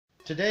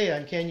Today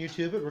on Can You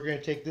Tube It, we're going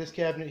to take this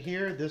cabinet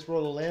here, this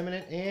roll of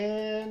laminate,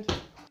 and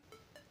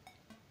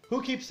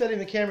who keeps setting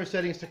the camera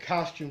settings to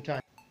costume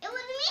time? It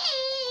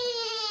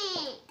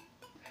was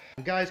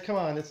me! Guys, come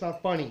on, that's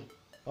not funny.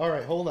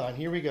 Alright, hold on,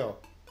 here we go.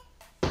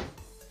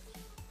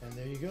 And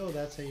there you go,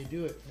 that's how you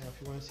do it. Now if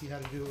you want to see how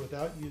to do it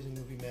without using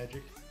movie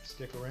magic,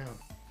 stick around.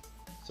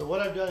 So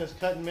what I've done is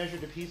cut and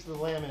measured a piece of the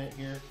laminate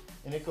here,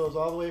 and it goes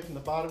all the way from the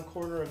bottom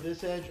corner of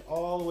this edge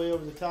all the way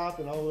over the top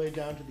and all the way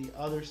down to the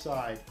other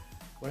side.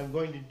 What I'm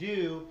going to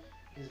do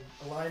is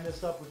align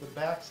this up with the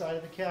back side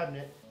of the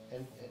cabinet,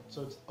 and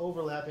so it's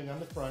overlapping on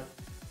the front.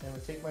 And I'm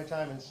going to take my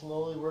time and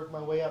slowly work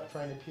my way up,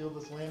 trying to peel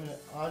this laminate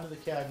onto the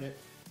cabinet,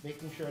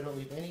 making sure I don't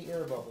leave any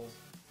air bubbles.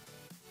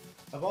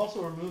 I've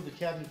also removed the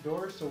cabinet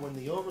door, so when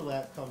the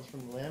overlap comes from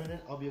the laminate,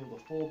 I'll be able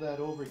to fold that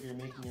over here,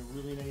 making a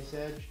really nice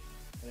edge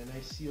and a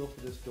nice seal for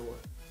this door.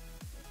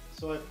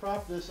 So I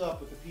propped this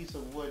up with a piece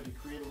of wood to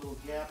create a little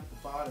gap at the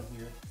bottom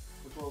here,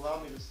 which will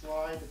allow me to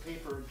slide the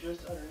paper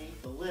just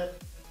underneath the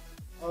lip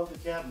of the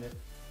cabinet.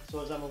 So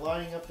as I'm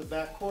aligning up the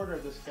back corner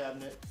of this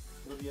cabinet,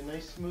 it'll be a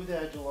nice smooth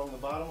edge along the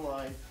bottom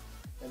line,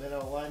 and then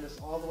I'll align this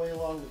all the way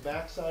along the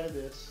back side of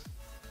this.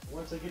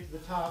 Once I get to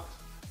the top,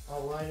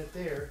 I'll align it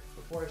there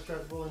before I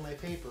start rolling my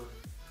paper.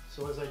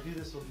 So as I do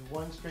this, it'll be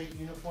one straight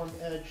uniform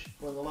edge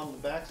going along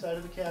the back side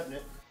of the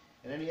cabinet,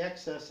 and any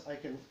excess I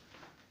can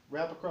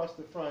wrap across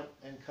the front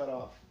and cut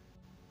off.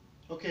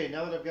 Okay,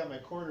 now that I've got my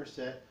corner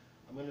set,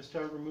 I'm going to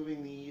start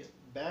removing the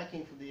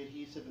backing from the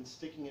adhesive and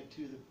sticking it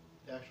to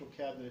the actual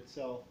cabinet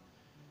itself.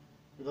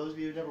 For those of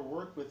you who've never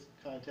worked with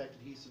contact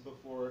adhesive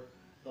before,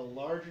 the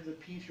larger the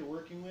piece you're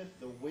working with,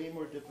 the way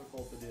more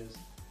difficult it is.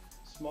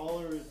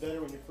 Smaller is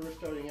better when you're first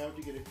starting out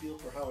to get a feel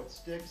for how it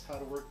sticks, how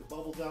to work the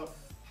bubbles out.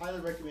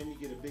 Highly recommend you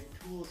get a big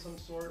tool of some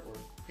sort or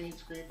paint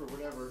scraper or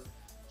whatever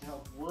to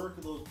help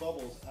work those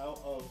bubbles out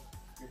of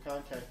your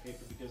contact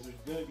paper, because there's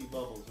going to be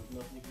bubbles. There's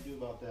nothing you can do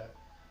about that.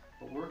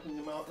 But working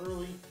them out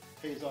early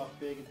pays off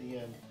big at the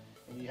end.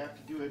 And you have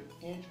to do it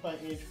inch by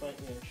inch by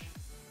inch.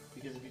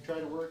 Because if you try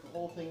to work the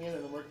whole thing in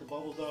and then work the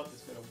bubbles out,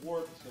 it's going to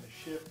warp, it's going to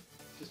shift,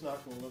 it's just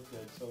not going to look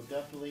good. So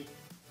definitely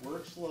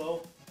work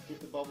slow, get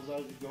the bubbles out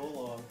as you go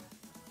along.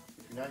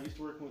 If you're not used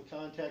to working with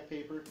contact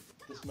paper,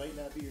 this might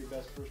not be your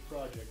best first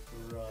project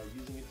for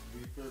using it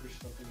to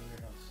refurbish something in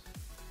your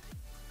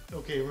house.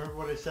 Okay, remember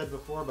what I said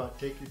before about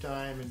take your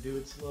time and do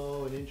it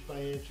slow and inch by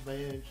inch by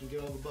inch and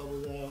get all the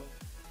bubbles out.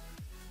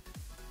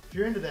 If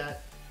you're into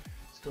that,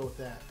 let's go with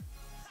that.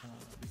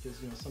 Because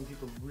some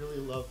people really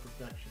love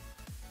perfection.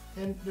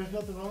 And there's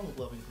nothing wrong with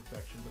loving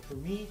perfection, but for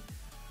me,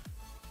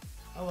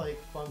 I like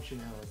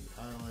functionality.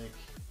 I like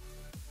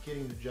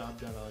getting the job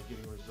done. I like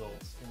getting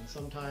results. And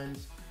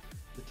sometimes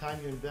the time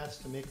you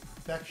invest to make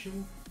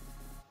perfection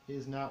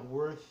is not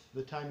worth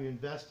the time you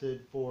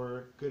invested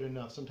for good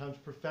enough. Sometimes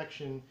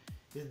perfection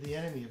is the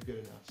enemy of good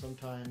enough.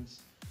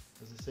 Sometimes,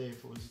 as I say,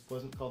 if it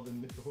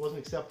wasn't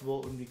acceptable,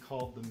 it wouldn't be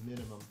called the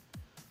minimum.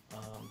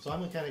 So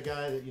I'm the kind of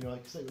guy that,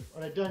 like I said,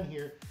 what I've done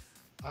here,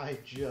 I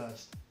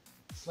just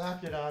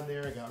slapped it on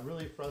there. I got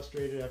really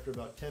frustrated after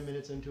about 10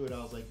 minutes into it.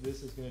 I was like,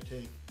 this is going to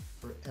take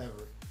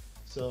forever.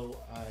 So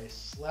I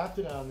slapped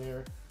it on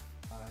there.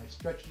 I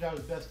stretched it out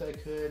as best I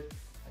could.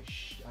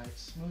 I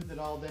smoothed it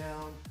all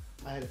down.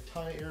 I had a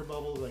ton of air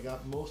bubbles. I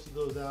got most of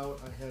those out.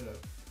 I had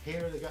a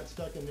hair that got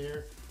stuck in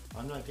there.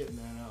 I'm not getting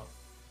that out.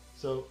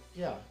 So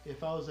yeah,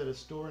 if I was at a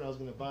store and I was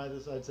going to buy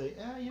this, I'd say,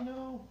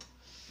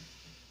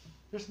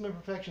 there's some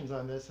imperfections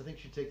on this. I think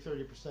you should take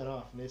 30%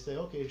 off. And they say,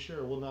 okay,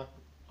 sure, we'll knock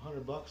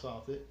 $100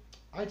 off it.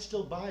 I'd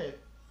still buy it,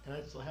 and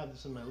I'd still have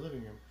this in my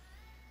living room.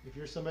 If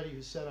you're somebody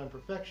who's set on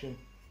perfection,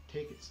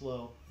 take it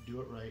slow,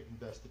 do it right,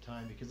 invest the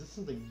time, because it's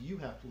something you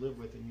have to live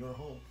with in your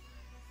home.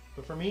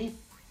 But for me,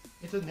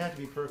 it doesn't have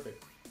to be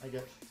perfect. I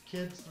got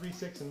kids 3,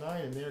 6, and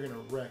 9, and they're going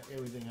to wreck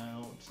everything I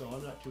own. So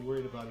I'm not too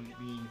worried about it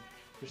being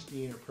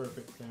pristine or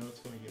perfect. I know it's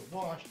going to get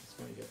washed, it's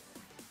going to get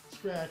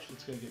scratched,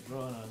 it's going to get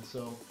drawn on.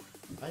 So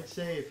I'd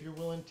say if you're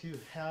willing to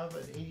have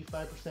an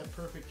 85%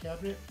 perfect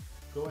cabinet,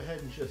 go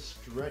ahead and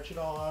just stretch it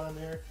all out on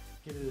there,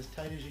 get it as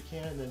tight as you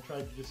can, and then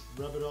try to just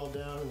rub it all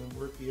down and then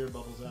work the air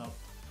bubbles out.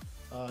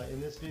 In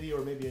this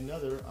video, or maybe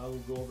another, I will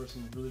go over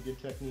some really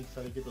good techniques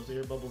how to get those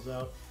air bubbles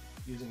out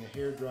using a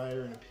hair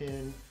dryer and a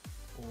pin,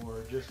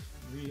 or just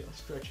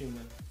stretching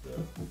the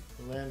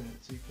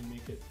laminate so you can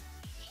make it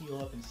heal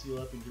up and seal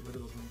up and get rid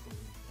of those wrinkles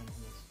and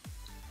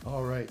holes.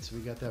 Alright, so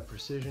we got that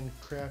precision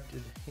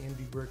crafted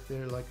handiwork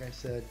there. Like I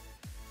said,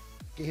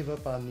 gave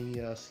up on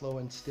the slow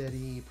and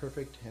steady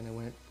perfect, and I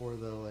went for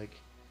the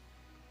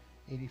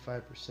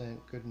 85%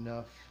 good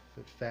enough,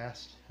 but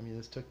fast. I mean,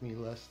 this took me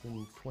less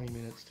than 20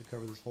 minutes to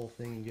cover this whole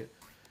thing and get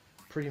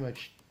pretty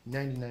much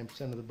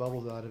 99% of the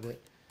bubbles out of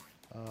it.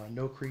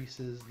 No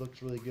creases,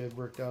 looks really good,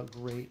 worked out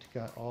great.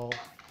 Got all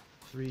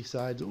 3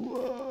 sides.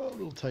 Whoa, a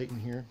little tight in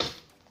here.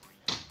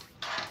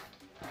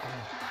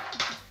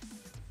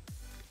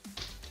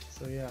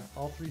 So yeah,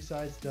 all 3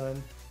 sides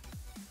done.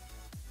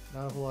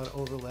 Not a whole lot of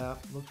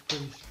overlap. Looks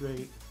pretty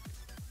straight.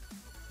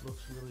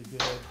 Looks really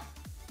good.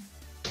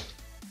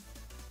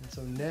 And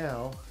so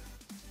now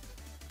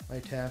my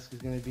task is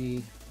going to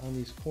be on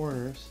these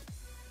corners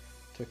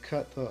to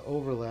cut the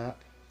overlap,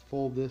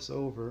 fold this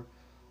over,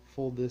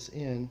 fold this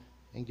in,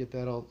 and get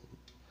that all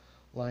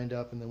lined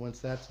up. And then once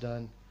that's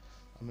done,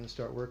 I'm going to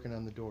start working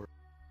on the door.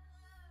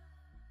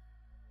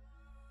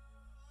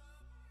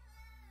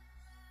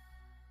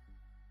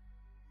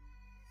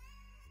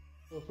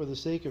 So for the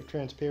sake of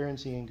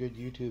transparency and good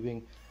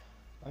YouTubing,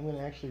 I'm going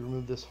to actually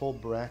remove this whole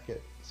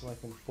bracket so I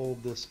can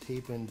fold this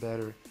tape in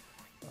better.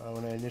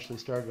 When I initially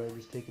started, I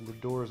was taking the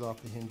doors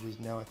off the hinges.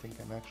 Now I think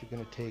I'm actually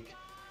going to take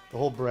the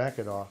whole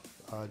bracket off,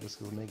 just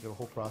because it'll make the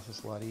whole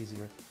process a lot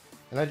easier.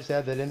 And I just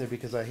add that in there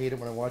because I hate it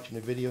when I'm watching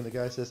a video and the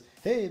guy says,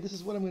 hey, this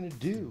is what I'm going to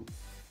do.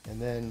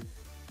 And then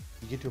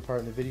you get to a part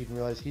in the video and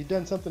realize he'd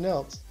done something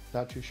else,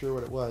 not too sure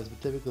what it was. But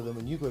typically then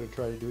when you go to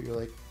try to do it, you're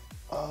like,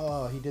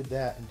 oh, he did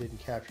that and didn't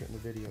capture it in the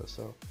video.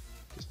 So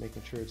just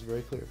making sure it's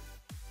very clear.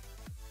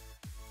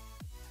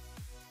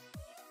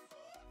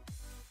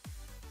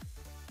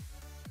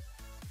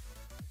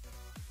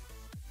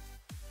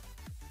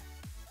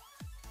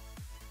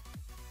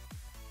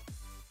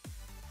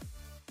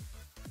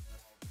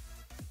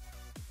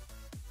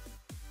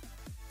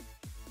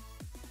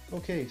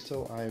 Okay,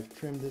 so I've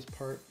trimmed this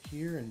part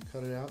here and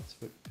cut it out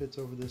so it fits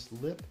over this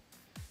lip,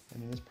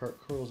 and then this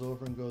part curls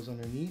over and goes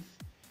underneath.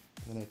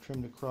 And then I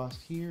trimmed across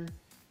here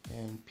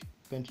and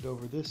bent it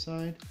over this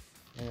side,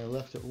 and I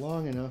left it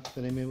long enough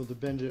that I'm able to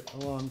bend it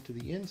along to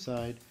the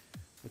inside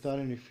without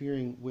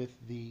interfering with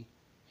the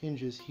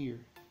hinges here.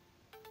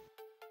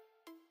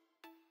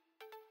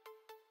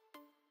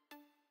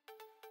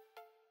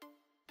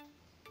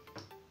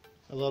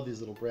 I love these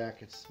little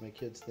brackets. My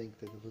kids think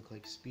that they look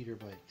like speeder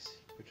bikes.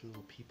 Put your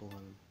little people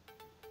on them.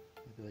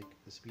 Maybe like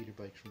the speeder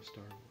bikes from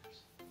Star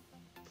Wars.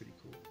 Pretty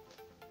cool.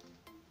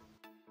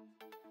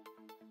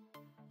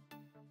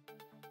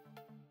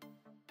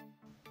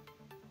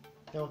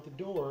 Now with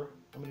the door,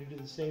 I'm going to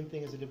do the same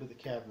thing as I did with the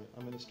cabinet.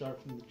 I'm going to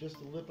start from just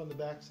the lip on the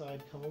back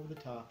side, come over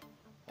the top,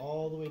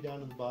 all the way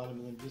down to the bottom,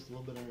 and then just a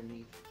little bit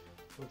underneath.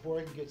 Before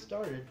I can get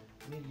started,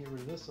 I need to get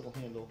rid of this little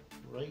handle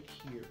right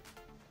here.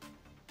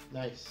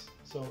 Nice.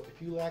 So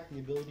if you lack the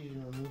ability to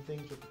remove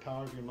things with the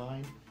power of your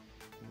mind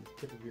and the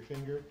tip of your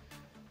finger,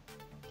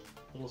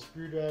 a little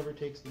screwdriver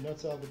takes the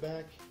nuts out of the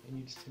back, and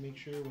you just to make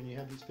sure when you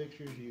have these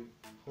fixtures, you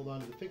hold on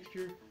to the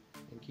fixture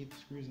and keep the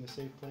screws in a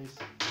safe place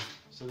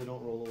so they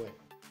don't roll away.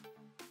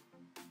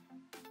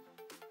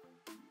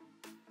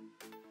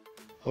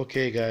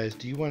 Okay guys,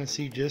 do you want to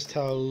see just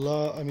how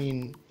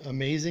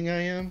amazing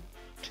I am?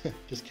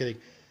 Just kidding.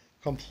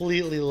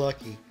 Completely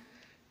lucky.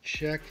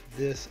 Check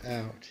this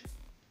out.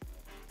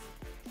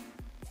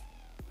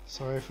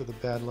 Sorry for the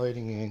bad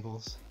lighting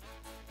angles.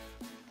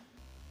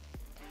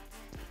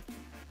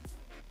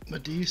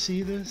 But do you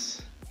see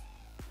this?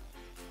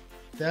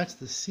 That's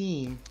the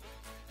seam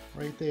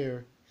right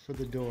there for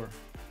the door.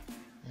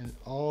 And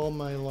all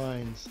my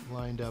lines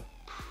lined up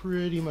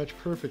pretty much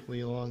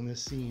perfectly along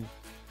this seam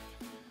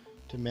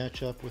to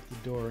match up with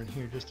the door. And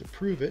here, just to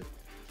prove it,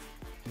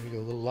 here we go, a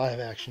little live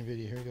action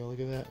video. Here we go, look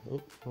at that.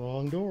 Oh,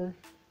 wrong door.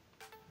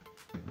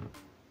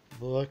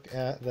 Look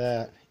at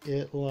that.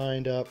 It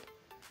lined up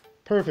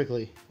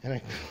perfectly.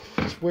 And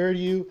I swear to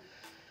you,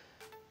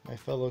 my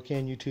fellow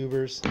can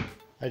YouTubers,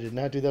 I did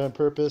not do that on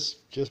purpose.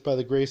 Just by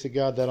the grace of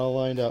God, that all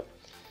lined up.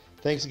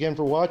 Thanks again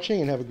for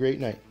watching and have a great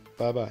night.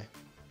 Bye-bye.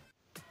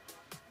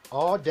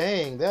 Aw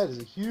dang, that is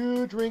a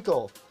huge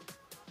wrinkle.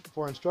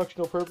 For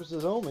instructional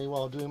purposes only,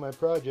 while doing my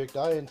project,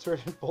 I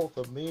inserted both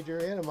a major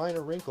and a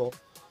minor wrinkle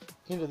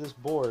into this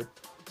board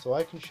so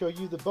I can show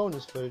you the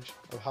bonus footage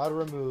of how to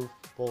remove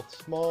both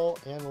small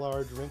and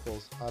large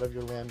wrinkles out of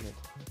your laminate.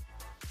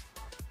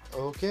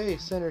 Okay,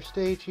 center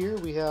stage here,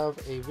 we have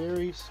a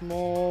very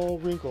small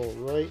wrinkle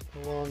right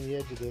along the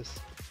edge of this.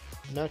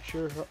 Not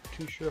too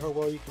sure how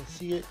well you can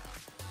see it.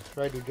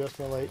 Tried to adjust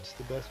my lights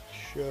the best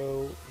to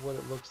show what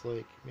it looks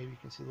like. Maybe you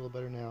can see a little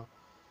better now.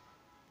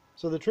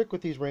 So the trick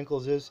with these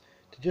wrinkles is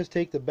to just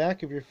take the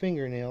back of your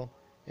fingernail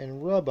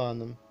and rub on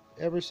them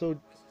ever so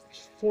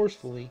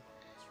forcefully.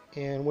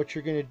 And what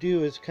you're going to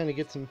do is kind of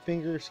get some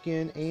finger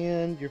skin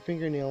and your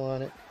fingernail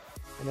on it.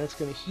 And that's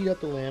going to heat up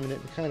the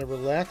laminate and kind of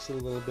relax it a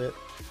little bit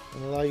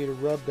and allow you to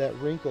rub that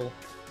wrinkle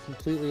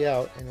completely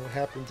out. And what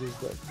happens is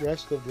the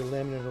rest of the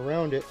laminate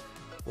around it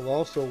will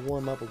also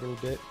warm up a little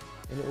bit,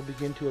 and it will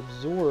begin to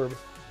absorb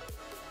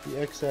the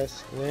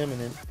excess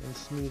laminate and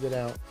smooth it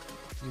out.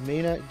 You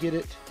may not get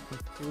it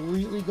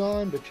completely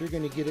gone, but you're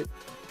going to get it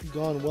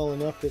gone well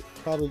enough that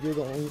probably you're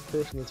the only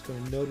person that's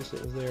going to notice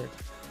it was there.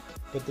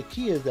 But the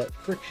key is that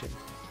friction.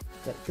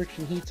 That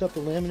friction heats up the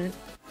laminate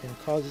and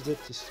causes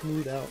it to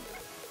smooth out.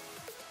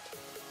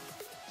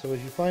 So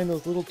as you find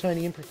those little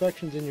tiny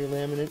imperfections in your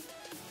laminate,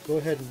 go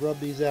ahead and rub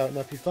these out.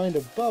 Now if you find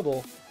a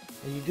bubble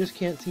and you just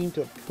can't seem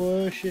to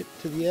push it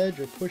to the edge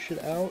or push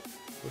it out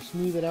or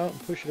smooth it out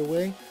and push it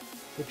away,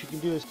 what you can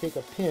do is take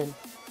a pin,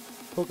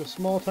 poke a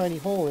small tiny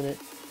hole in it,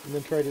 and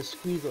then try to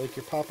squeeze it like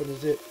you're popping a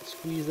zit.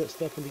 Squeeze that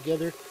stuff in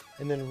together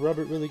and then rub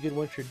it really good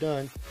once you're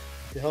done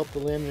to help the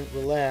laminate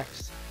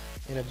relax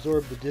and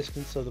absorb the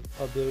distance of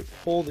the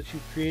hole that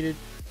you've created,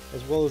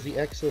 as well as the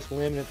excess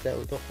laminate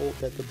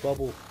that the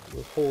bubble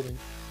was holding.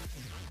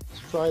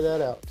 So try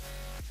that out.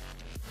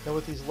 Now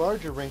with these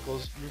larger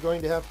wrinkles, you're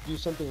going to have to do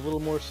something a little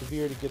more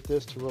severe to get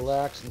this to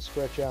relax and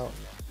stretch out.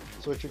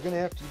 So what you're going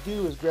to have to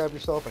do is grab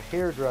yourself a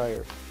hair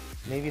dryer.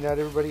 Maybe not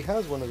everybody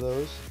has one of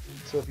those,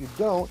 so if you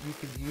don't, you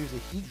could use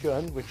a heat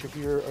gun, which if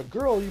you're a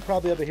girl, you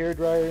probably have a hair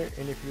dryer,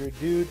 and if you're a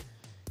dude,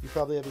 you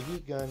probably have a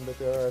heat gun, but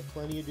there are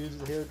plenty of dudes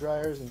with hair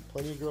dryers and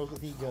plenty of girls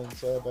with heat guns,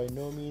 so by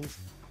no means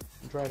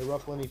I'm trying to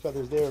ruffle any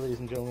feathers there, ladies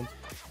and gentlemen.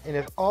 And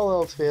if all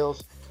else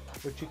fails,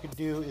 what you could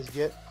do is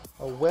get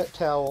a wet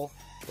towel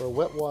or a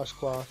wet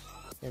washcloth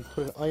and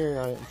put an iron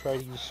on it and try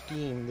to use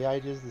steam. The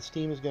idea is the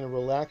steam is going to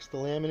relax the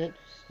laminate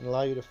and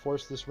allow you to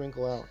force this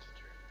wrinkle out.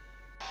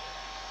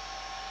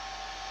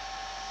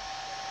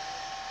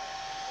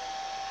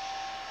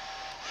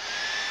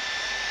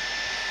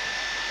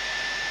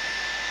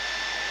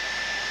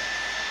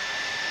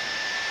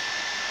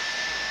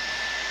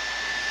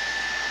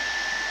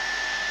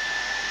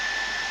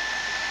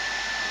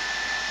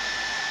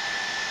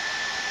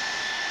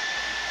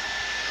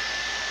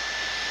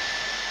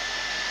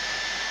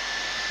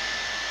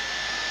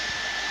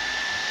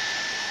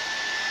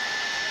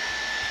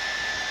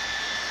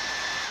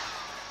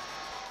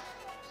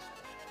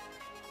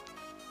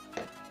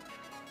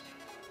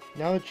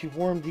 Now that you've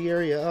warmed the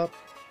area up,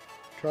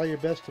 try your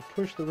best to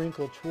push the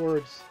wrinkle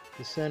towards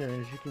the center,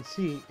 and as you can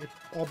see, it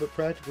all but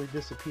practically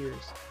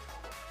disappears.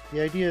 The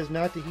idea is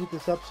not to heat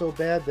this up so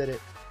bad that it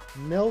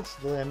melts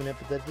the laminate,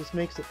 but that just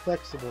makes it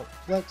flexible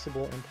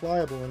and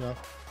pliable enough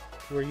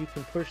where you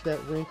can push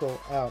that wrinkle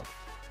out.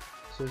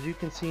 So as you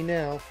can see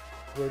now,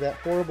 where that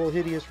horrible,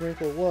 hideous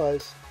wrinkle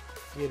was,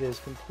 it is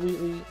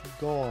completely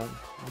gone,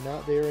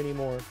 not there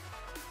anymore.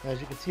 Now,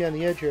 as you can see on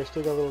the edge here, I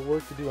still got a little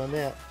work to do on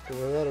that, but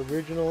where that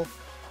original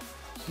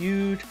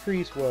huge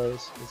crease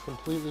was, is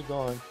completely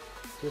gone,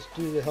 just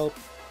due to the help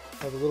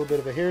of a little bit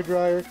of a hair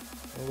dryer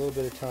and a little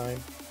bit of time.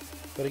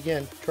 But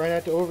again, try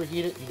not to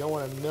overheat it. You don't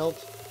want to melt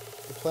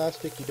the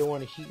plastic, you don't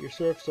want to heat your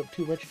surface up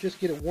too much, just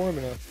get it warm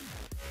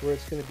enough where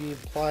it's going to be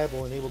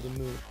pliable and able to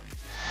move.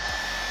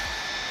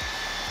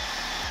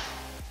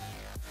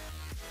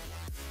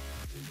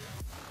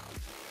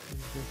 As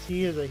you can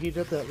see, as I heat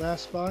up that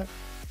last spot,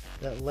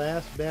 that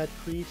last bad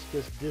crease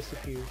just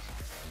disappears.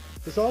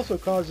 This also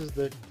causes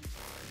the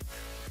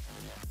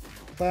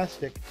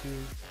plastic to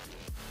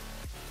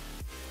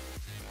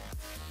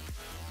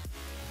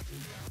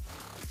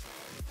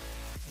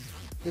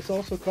This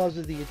also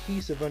causes the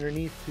adhesive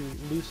underneath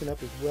to loosen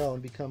up as well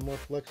and become more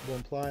flexible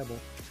and pliable,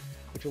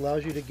 which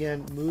allows you to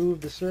again move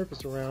the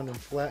surface around and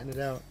flatten it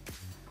out.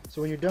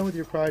 So when you're done with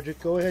your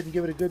project, go ahead and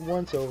give it a good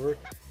once over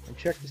and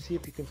check to see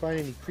if you can find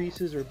any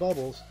creases or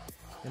bubbles,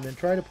 and then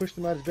try to push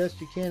them out as best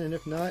you can, and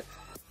if not,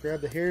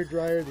 grab the hair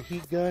dryer, the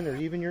heat gun, or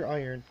even your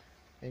iron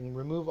and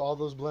remove all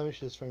those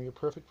blemishes from your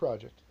perfect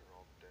project.